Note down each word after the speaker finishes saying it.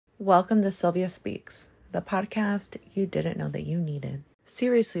Welcome to Sylvia Speaks, the podcast you didn't know that you needed.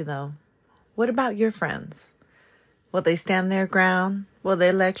 Seriously though, what about your friends? Will they stand their ground? Will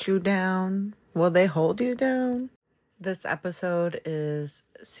they let you down? Will they hold you down? This episode is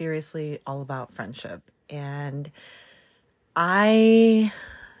seriously all about friendship, and I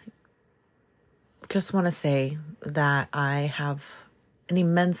just want to say that I have an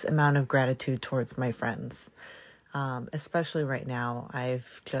immense amount of gratitude towards my friends. Especially right now,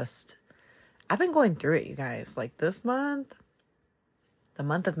 I've been going through it, you guys. Like this month, the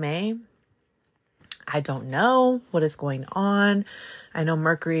month of May, I don't know what is going on. I know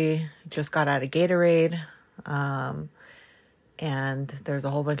Mercury just got out of Gatorade. And there's a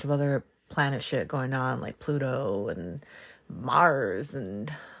whole bunch of other planet shit going on, like Pluto and Mars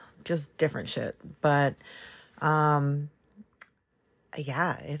and just different shit. But, yeah,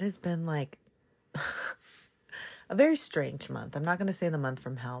 it has been like a very strange month. I'm not going to say the month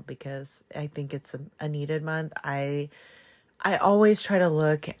from hell because I think it's a needed month. I always try to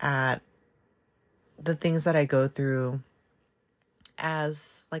look at the things that I go through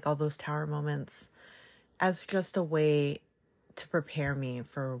as like all those tower moments as just a way to prepare me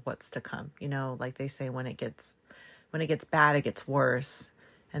for what's to come. You know, like they say, when it gets bad, it gets worse,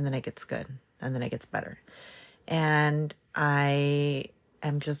 and then it gets good, and then it gets better. And I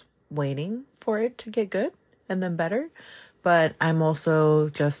am just waiting for it to get good and then better. But I'm also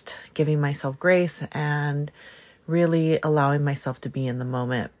just giving myself grace and really allowing myself to be in the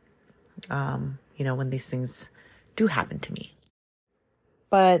moment, when these things do happen to me.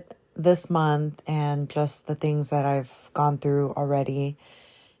 But this month and just the things that I've gone through already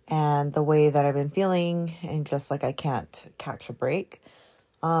and the way that I've been feeling and just like I can't catch a break,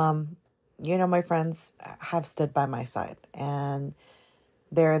 my friends have stood by my side and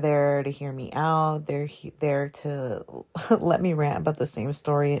they're there to hear me out. They're there to let me rant about the same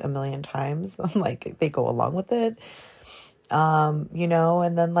story a million times. Like they go along with it, and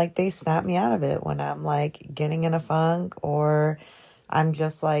then like they snap me out of it when I'm like getting in a funk or I'm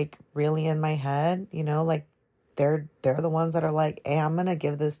just like really in my head, like they're the ones that are like, hey, I'm going to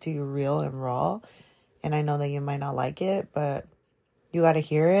give this to you real and raw. And I know that you might not like it, but you got to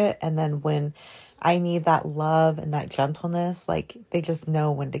hear it. And then when I need that love and that gentleness, like they just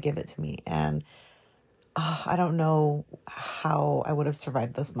know when to give it to me. And I don't know how I would have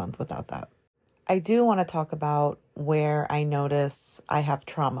survived this month without that. I do want to talk about where I notice I have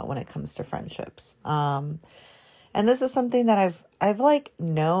trauma when it comes to friendships. And this is something that I've like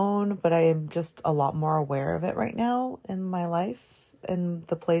known, but I am just a lot more aware of it right now in my life and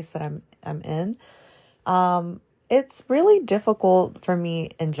the place that I'm in. It's really difficult for me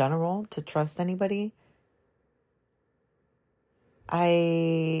in general to trust anybody.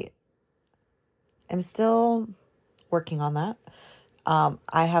 I am still working on that.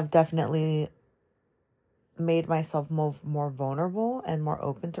 I have definitely made myself more vulnerable and more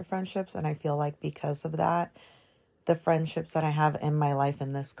open to friendships. And I feel like because of that, the friendships that I have in my life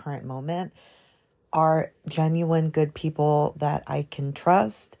in this current moment are genuine, good people that I can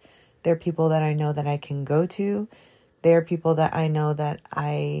trust. They're people that I know that I can go to. They're people that I know that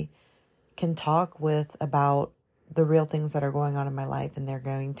I can talk with about the real things that are going on in my life. And they're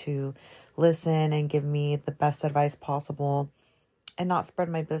going to listen and give me the best advice possible and not spread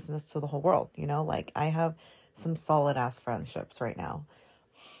my business to the whole world. Like I have some solid ass friendships right now.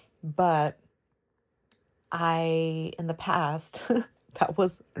 But in the past, that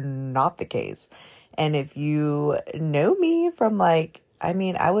was not the case. And if you know me from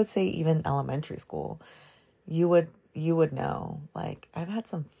I would say even elementary school, you would know, like, I've had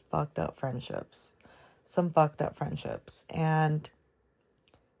some fucked up friendships. And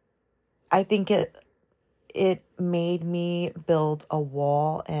I think it made me build a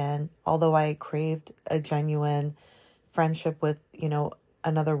wall. And although I craved a genuine friendship with,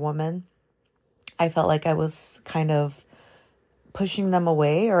 another woman, I felt like I was kind of pushing them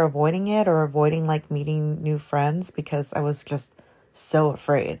away or avoiding it or avoiding like meeting new friends because I was just so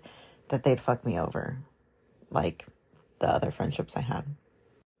afraid that they'd fuck me over like the other friendships I had.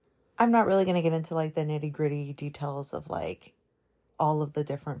 I'm not really going to get into like the nitty gritty details of like all of the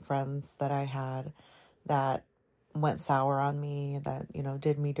different friends that I had that went sour on me, that,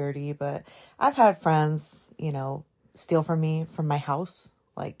 did me dirty. But I've had friends, steal from me from my house,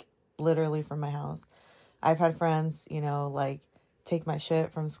 like literally from my house. I've had friends, like take my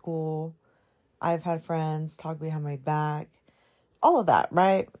shit from school. I've had friends talk behind my back. All of that,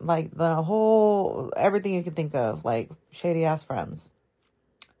 right? Like everything you can think of, like shady ass friends.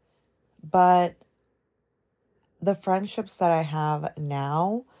 But the friendships that I have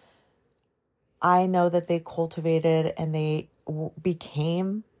now, I know that they cultivated and they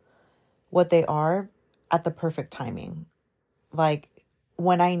became what they are at the perfect timing. Like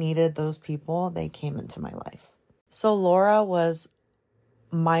when I needed those people, they came into my life. So Laura was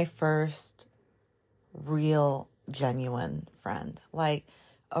my first real, genuine friend. Like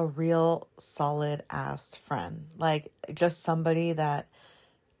a real solid ass friend. Like just somebody that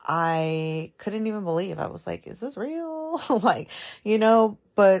I couldn't even believe. I was like, is this real? Like,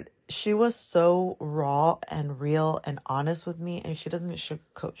 but she was so raw and real and honest with me, and she doesn't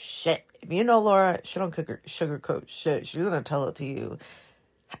sugarcoat shit. If you know Laura, she don't sugarcoat shit. She's going to tell it to you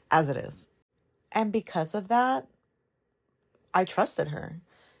as it is. And because of that, I trusted her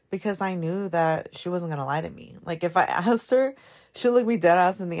because I knew that she wasn't going to lie to me. Like if I asked her, she'll look me dead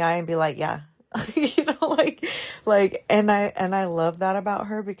ass in the eye and be like, yeah, and I love that about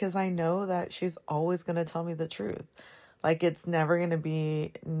her because I know that she's always going to tell me the truth. Like it's never going to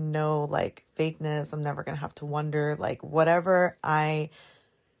be no like fakeness. I'm never going to have to wonder, like whatever I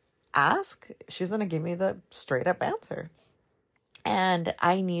ask, she's going to give me the straight up answer. And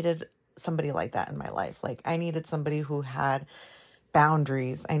I needed somebody like that in my life. Like I needed somebody who had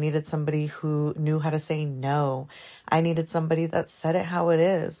boundaries. I needed somebody who knew how to say no. I needed somebody that said it how it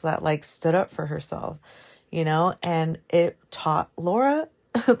is, that like stood up for herself, and it taught Laura,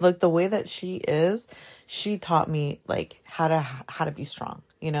 like the way that she is, she taught me like how to be strong,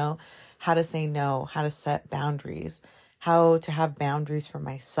 how to say no, how to set boundaries, how to have boundaries for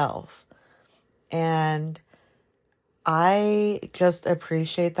myself. And I just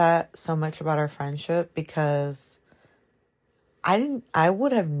appreciate that so much about our friendship because I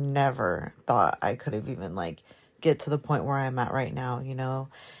would have never thought I could have even like get to the point where I'm at right now,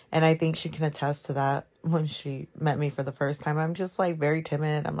 and I think she can attest to that. When she met me for the first time, I'm just like very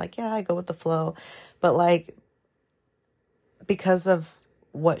timid. I'm like, yeah, I go with the flow. But like, because of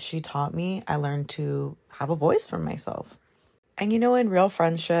what she taught me, I learned to have a voice for myself. And in real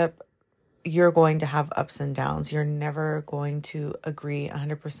friendship, you're going to have ups and downs. You're never going to agree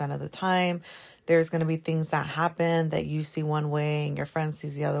 100% of the time. There's going to be things that happen that you see one way and your friend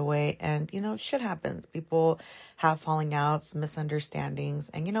sees the other way. And, shit happens. People have falling outs, misunderstandings.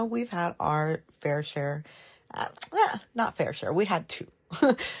 And, we've had our fair share. Not fair share. We had 2.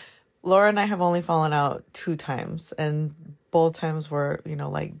 Laura and I have only fallen out 2 times. And both times were,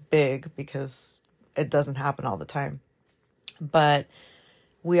 like big because it doesn't happen all the time. But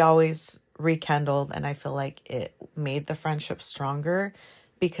we always rekindled, and I feel like it made the friendship stronger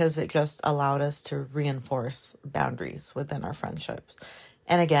because it just allowed us to reinforce boundaries within our friendships.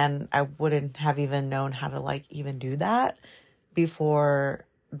 And again, I wouldn't have even known how to like even do that before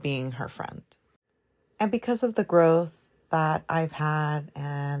being her friend. And because of the growth that I've had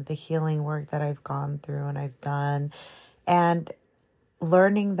and the healing work that I've gone through and I've done, and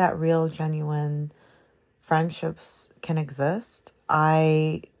learning that real, genuine friendships can exist,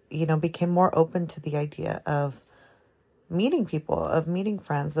 I became more open to the idea of meeting people, of meeting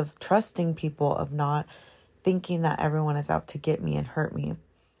friends, of trusting people, of not thinking that everyone is out to get me and hurt me.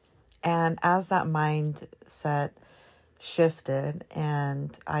 And as that mindset shifted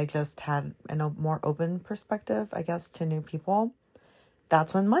and I just had a more open perspective, I guess, to new people,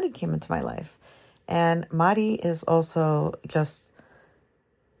 that's when Mari came into my life. And Mari is also just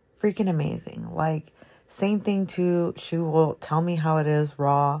freaking amazing. Like, same thing too, she will tell me how it is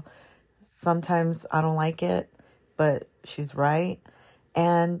raw. Sometimes I don't like it, but she's right.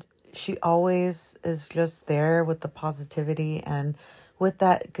 And she always is just there with the positivity and with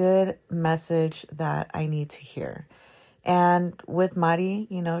that good message that I need to hear. And with Mari,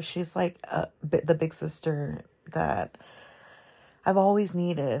 she's like the big sister that I've always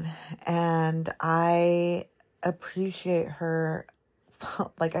needed. And I appreciate her.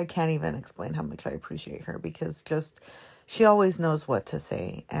 Like, I can't even explain how much I appreciate her because just she always knows what to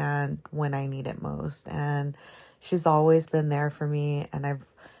say and when I need it most. And she's always been there for me. And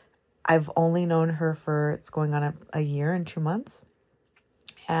I've only known her for, it's going on a year and 2 months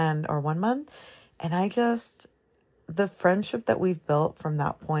or 1 month. And the friendship that we've built from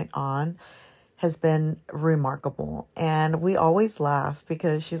that point on has been remarkable. And we always laugh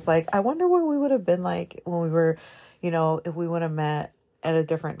because she's like, I wonder what we would have been like when we were, if we would have met at a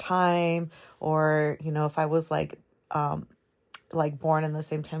different time, or, if I was like born in the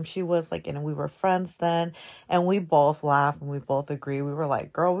same time she was, like, and we were friends then. And we both laugh and we both agree. We were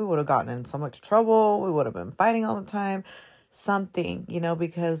like, girl, we would have gotten in so much trouble. We would have been fighting all the time. Something,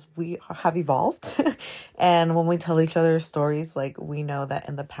 because we have evolved. And when we tell each other stories, like, we know that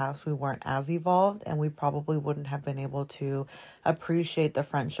in the past we weren't as evolved and we probably wouldn't have been able to appreciate the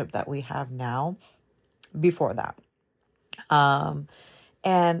friendship that we have now before that.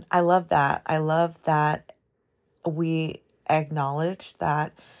 And I love that. I love that we acknowledge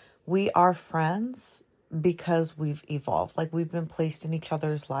that we are friends because we've evolved. Like, we've been placed in each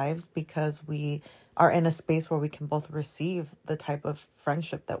other's lives because we are in a space where we can both receive the type of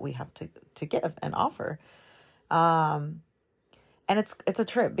friendship that we have to give and offer. And it's a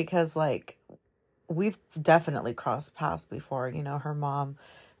trip because, like, we've definitely crossed paths before. You know, her mom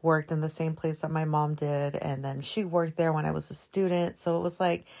worked in the same place that my mom did, and then she worked there when I was a student. So it was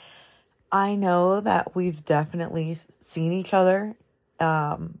like, I know that we've definitely seen each other.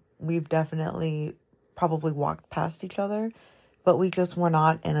 We've definitely probably walked past each other, but we just were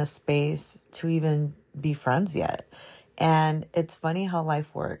not in a space to even be friends yet. And it's funny how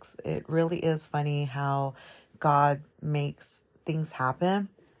life works. It really is funny how God makes things happen,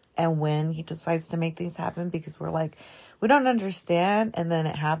 and when he decides to make things happen, because we're like, we don't understand, and then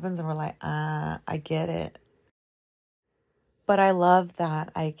it happens and we're like, I get it. But I love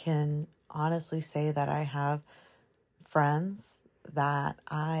that I can honestly say that I have friends that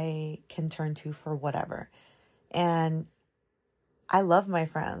I can turn to for whatever. And I love my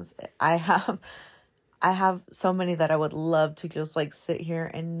friends. I have so many that I would love to just like sit here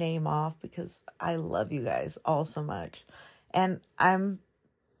and name off, because I love you guys all so much. And I'm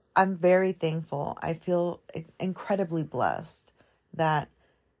very thankful. I feel incredibly blessed that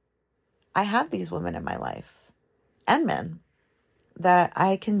I have these women in my life, and men, that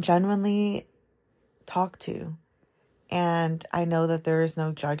I can genuinely talk to. And I know that there is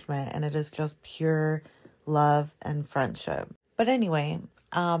no judgment, and it is just pure love and friendship. But anyway,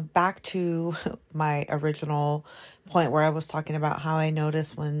 back to my original point where I was talking about how I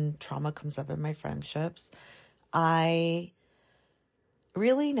notice when trauma comes up in my friendships. I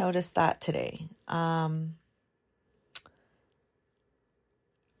really noticed that today. I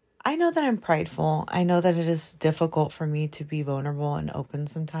know that I'm prideful. I know that it is difficult for me to be vulnerable and open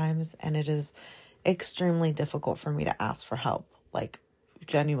sometimes, and it is extremely difficult for me to ask for help, like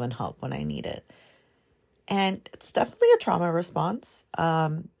genuine help when I need it. And it's definitely a trauma response.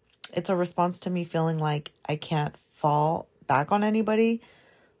 It's a response to me feeling like I can't fall back on anybody,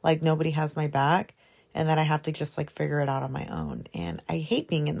 like nobody has my back, and that I have to just like figure it out on my own. And I hate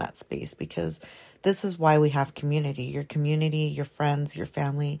being in that space, because this is why we have community. Your community, your friends, your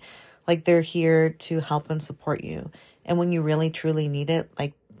family, like they're here to help and support you. And when you really truly need it,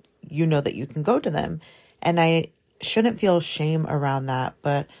 like, you know that you can go to them. And I shouldn't feel shame around that,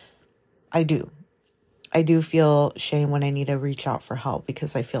 but I do. I do feel shame when I need to reach out for help,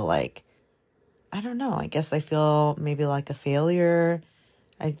 because I feel like, I don't know, I guess I feel maybe like a failure.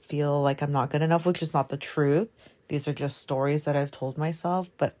 I feel like I'm not good enough, which is not the truth. These are just stories that I've told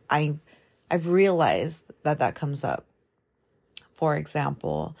myself, but I've realized that that comes up. For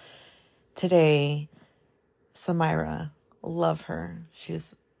example, today, Samira, love her.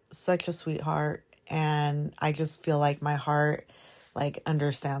 She's such a sweetheart, and I just feel like my heart like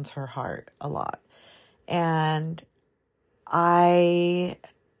understands her heart a lot. And I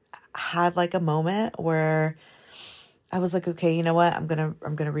had like a moment where I was like, okay, you know what? I'm going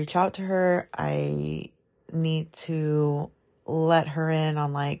to reach out to her. I need to let her in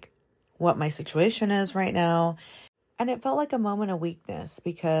on like what my situation is right now. And it felt like a moment of weakness,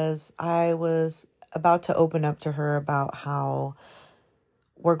 because I was about to open up to her about how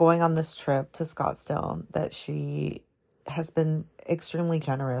we're going on this trip to Scottsdale that she has been extremely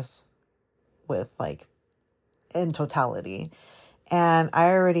generous with, like, in totality. And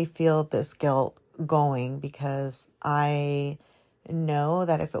I already feel this guilt going, because I know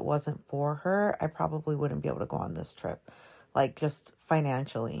that if it wasn't for her, I probably wouldn't be able to go on this trip, like just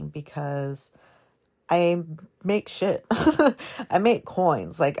financially, because I make shit. I make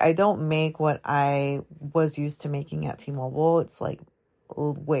coins. Like, I don't make what I was used to making at T-Mobile. It's like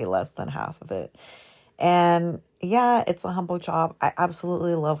way less than half of it. And yeah, it's a humble job. I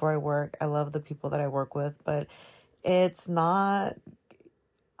absolutely love where I work. I love the people that I work with, but it's not,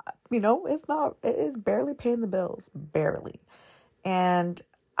 it is barely paying the bills, barely. And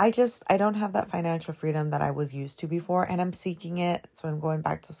I don't have that financial freedom that I was used to before, and I'm seeking it. So I'm going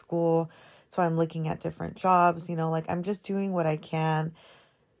back to school. So I'm looking at different jobs, like I'm just doing what I can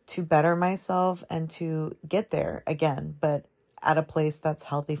to better myself and to get there again, but at a place that's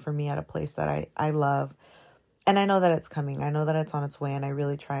healthy for me, at a place that I love. And I know that it's coming. I know that it's on its way, and I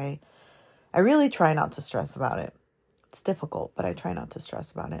really try not to stress about it. It's difficult, but I try not to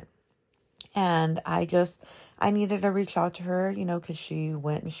stress about it. And I needed to reach out to her, because she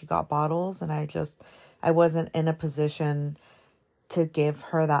went and she got bottles, and I wasn't in a position to give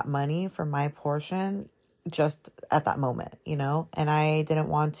her that money for my portion just at that moment, and I didn't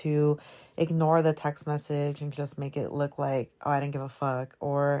want to ignore the text message and just make it look like, oh, I didn't give a fuck,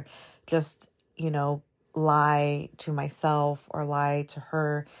 or just, lie to myself or lie to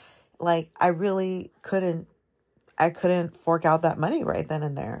her. like, I really I couldn't fork out that money right then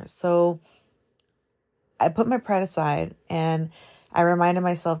and there. So I put my pride aside and I reminded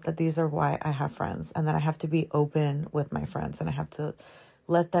myself that these are why I have friends, and that I have to be open with my friends, and I have to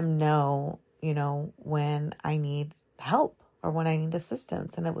let them know, when I need help or when I need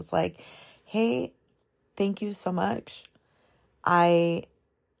assistance. And it was like, hey, thank you so much. I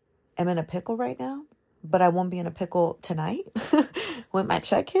am in a pickle right now, but I won't be in a pickle tonight when my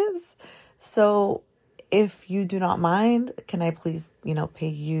check hits. So if you do not mind, can I please, pay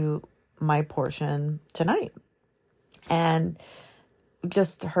you my portion tonight? And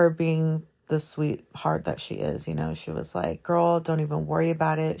just her being the sweetheart that she is, she was like, girl, don't even worry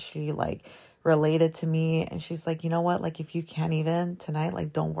about it. She like related to me, and she's like, you know what? Like, if you can't even tonight,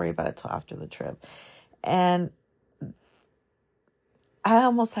 like, don't worry about it till after the trip. And I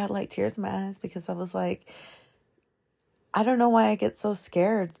almost had like tears in my eyes, because I was like, I don't know why I get so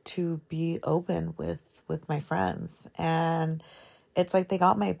scared to be open with my friends. And it's like they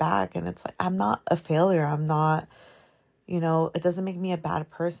got my back, and it's like, I'm not a failure. I'm not, it doesn't make me a bad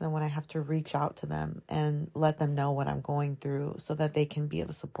person when I have to reach out to them and let them know what I'm going through so that they can be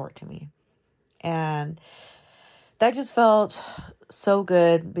of support to me. And that just felt so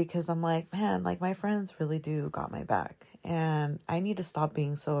good, because I'm like, man, like, my friends really do got my back, and I need to stop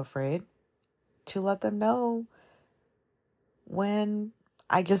being so afraid to let them know when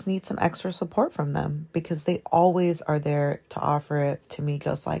I just need some extra support from them, because they always are there to offer it to me,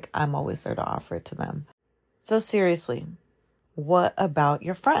 just like I'm always there to offer it to them. So seriously, what about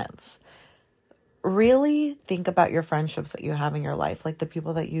your friends? Really think about your friendships that you have in your life, like the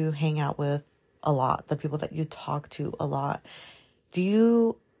people that you hang out with a lot, the people that you talk to a lot. Do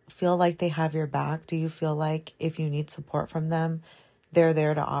you feel like they have your back? Do you feel like if you need support from them, they're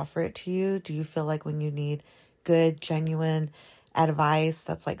there to offer it to you? Do you feel like when you need good, genuine advice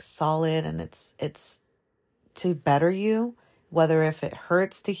that's like solid and it's to better you, whether if it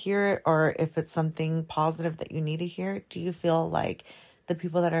hurts to hear it or if it's something positive that you need to hear, do you feel like the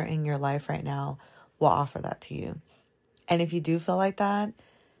people that are in your life right now will offer that to you? And if you do feel like that,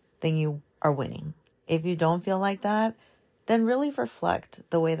 then you are winning. If you don't feel like that, then really reflect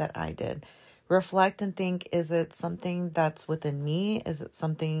the way that I did. Reflect and think, is it something that's within me? Is it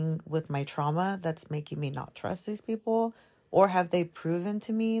something with my trauma that's making me not trust these people? Or have they proven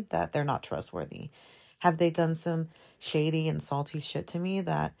to me that they're not trustworthy? Have they done some shady and salty shit to me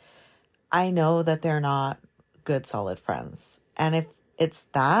that I know that they're not good, solid friends? And if it's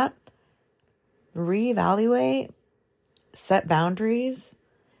that, reevaluate, set boundaries,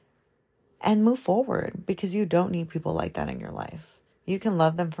 and move forward, because you don't need people like that in your life. You can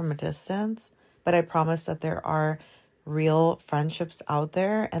love them from a distance, but I promise that there are real friendships out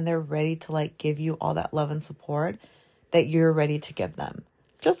there, and they're ready to like give you all that love and support that you're ready to give them.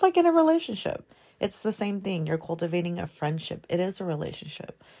 Just like in a relationship. It's the same thing. You're cultivating a friendship. It is a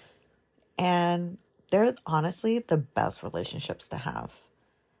relationship. And they're honestly the best relationships to have.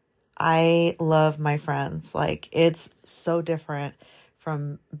 I love my friends. Like, it's so different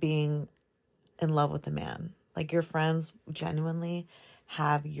from being in love with a man. Like, your friends genuinely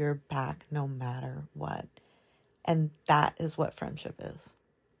have your back no matter what. And that is what friendship is.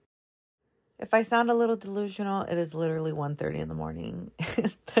 If I sound a little delusional, it is literally 1:30 in the morning,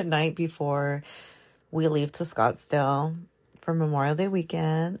 the night before we leave to Scottsdale for Memorial Day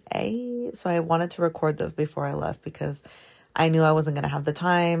weekend. So I wanted to record this before I left, because I knew I wasn't going to have the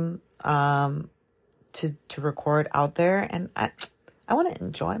time to record out there. And I want to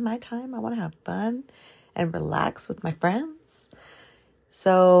enjoy my time. I want to have fun and relax with my friends.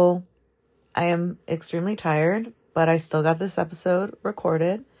 So I am extremely tired, but I still got this episode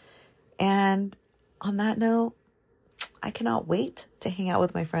recorded. And on that note, I cannot wait to hang out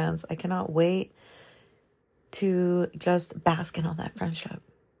with my friends. I cannot wait to just bask in all that friendship,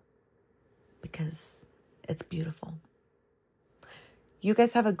 because it's beautiful. You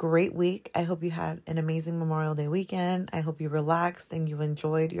guys have a great week. I hope you had an amazing Memorial Day weekend. I hope you relaxed and you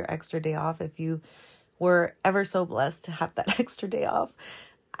enjoyed your extra day off. If you were ever so blessed to have that extra day off.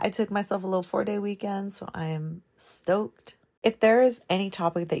 I took myself a little 4-day weekend, so I am stoked. If there is any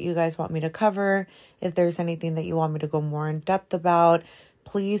topic that you guys want me to cover, if there's anything that you want me to go more in depth about,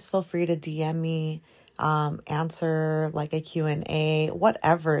 please feel free to DM me, answer like a Q&A,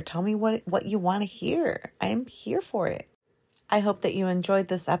 whatever. Tell me what you want to hear. I'm here for it. I hope that you enjoyed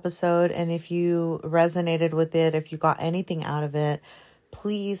this episode, and if you resonated with it, if you got anything out of it,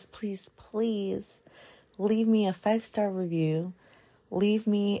 please, please, please leave me a 5-star review. Leave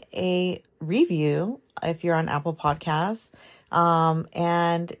me a review if you're on Apple Podcasts.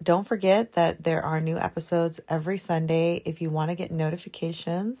 And don't forget that there are new episodes every Sunday. If you want to get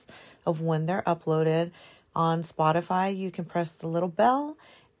notifications of when they're uploaded on Spotify, you can press the little bell.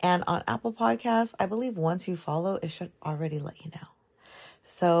 And on Apple Podcasts, I believe once you follow, it should already let you know.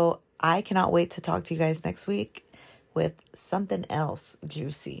 So I cannot wait to talk to you guys next week with something else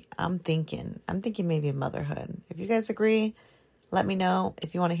juicy. I'm thinking maybe motherhood. If you guys agree, let me know.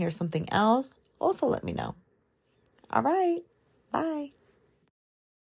 If you want to hear something else, also let me know. All right. Bye.